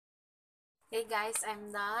Hey guys,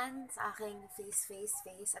 I'm done sa aking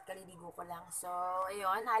face at kaliligo ko lang. So,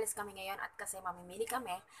 ayun, alis kami ngayon at kasi mamimili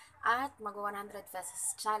kami at mag 100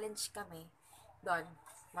 pesos challenge kami doon.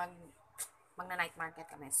 Magna night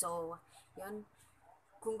market kami. So, yun,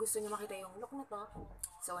 kung gusto niyo makita yung look na to,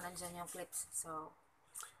 so nandiyan yung clips. So,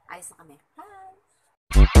 alis na kami. Bye!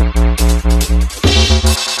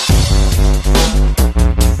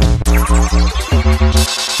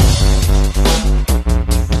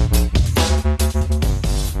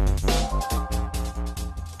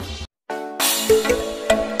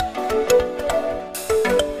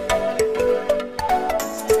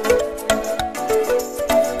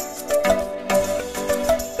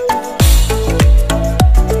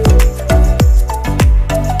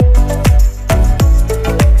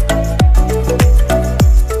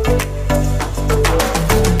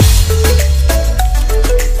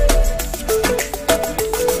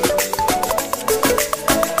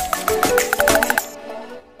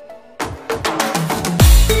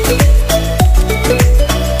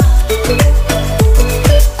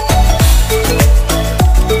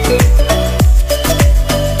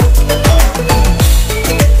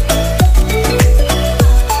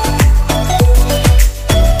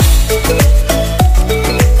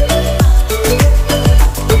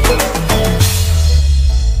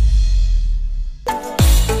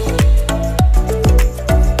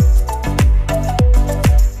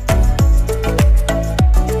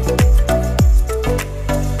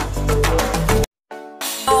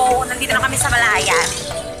 Nandito na kami sa Malayan.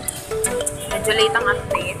 Medyo late ang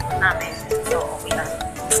update namin. So, okay lang.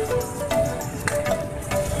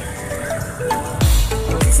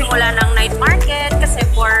 Magsisimula ng night market kasi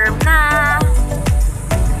form na.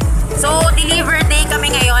 So, deliver day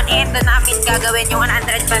kami ngayon and doon namin gagawin yung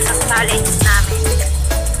 100 pesos challenge namin.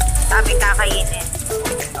 Sabi kakainin.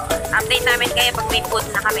 Update namin kayo pag may food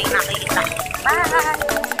na kami nakikita.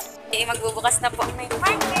 Bye! Magbubukas na po ang night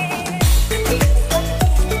market.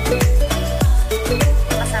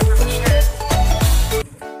 Kasama ko siya.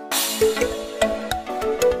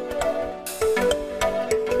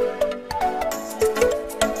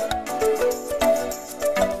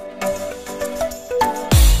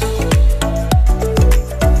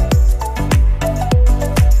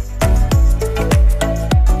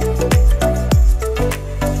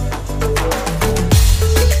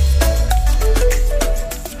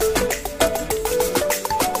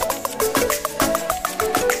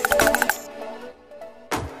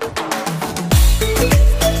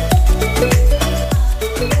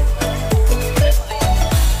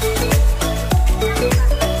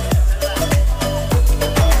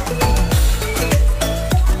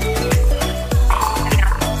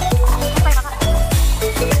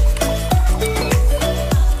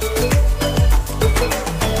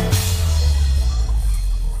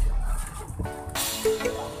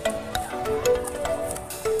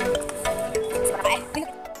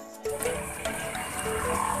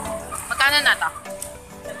 Magkano na to?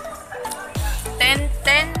 10,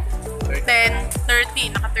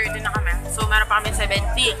 30. Naka-30 na kami. So, meron pa kami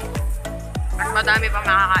 70. At madami pa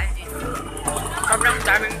makakain dito. Sobrang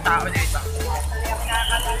daming tao dito.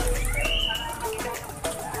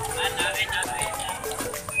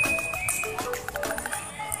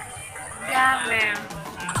 Dami.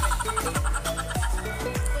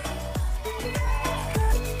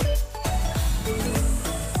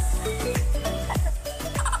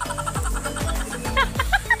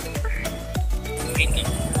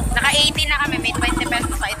 Naka-80 na kami, may 20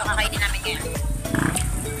 pesos pa. Ito kakainin namin ngayon.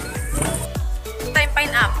 Ito yung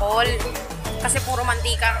pineapple. Kasi puro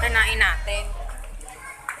mantika ang kinain natin.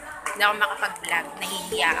 Hindi ako makapag-vlog.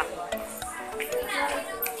 Nahihiya ako.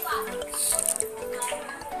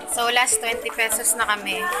 So, last 20 pesos na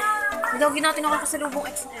kami. Hindi ako natin ako kasalubong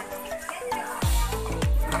extra.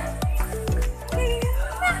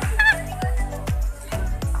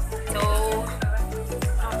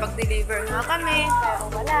 Pag-deliver nga kami, pero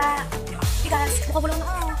wala. Guys, bukabulong na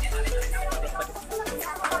ako.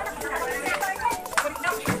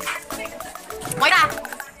 Moira!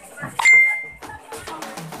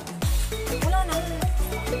 Wala na.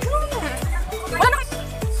 Wala na.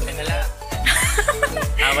 May na lang.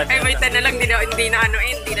 Ay, may 10 na lang. Hindi na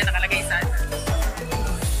nakalagay sa ano.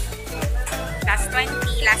 Last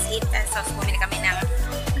 20, last 8 pesos. Pumili kami ng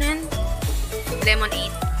lemon 8,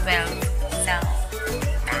 12.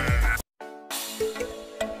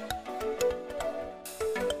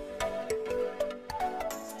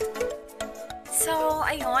 So,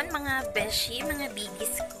 ayun, mga beshi, mga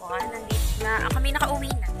bigis ko, nandito na, kami nakauwi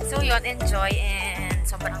na. So, yun, enjoy, and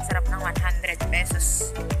sobrang sarap ng 100 pesos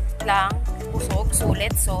lang, busog,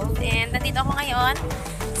 sulit, sold, and nandito ako ngayon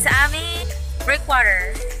sa aming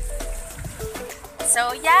breakwater.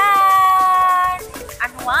 So, yan!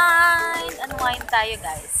 Unwind tayo,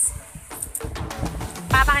 guys.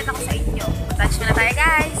 Papakita ko sa inyo. Touch muna tayo,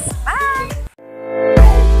 guys. Bye!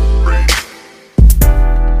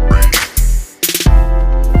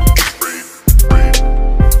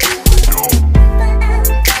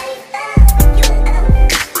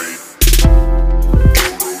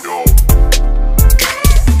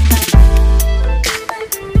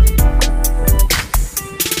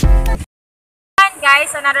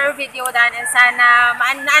 Guys, another video dan, and sana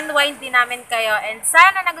ma-unwind din namin kayo, and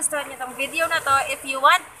sana nagustuhan niyo tong video na to. If you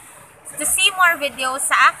want to see more videos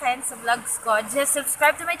sa akin, sa vlogs ko, just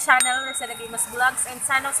subscribe to my channel, sa Mas Vlogs, and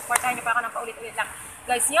sana supportahan niyo pa ako ng paulit-ulit lang.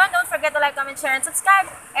 Guys, yun, don't forget to like, comment, share, and subscribe.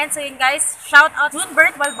 And so yun guys, shout out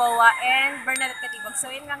Unwind After and Bernadette Katibog.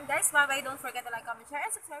 So yun lang guys, bye bye, don't forget to like, comment, share,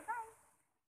 and subscribe. Bye!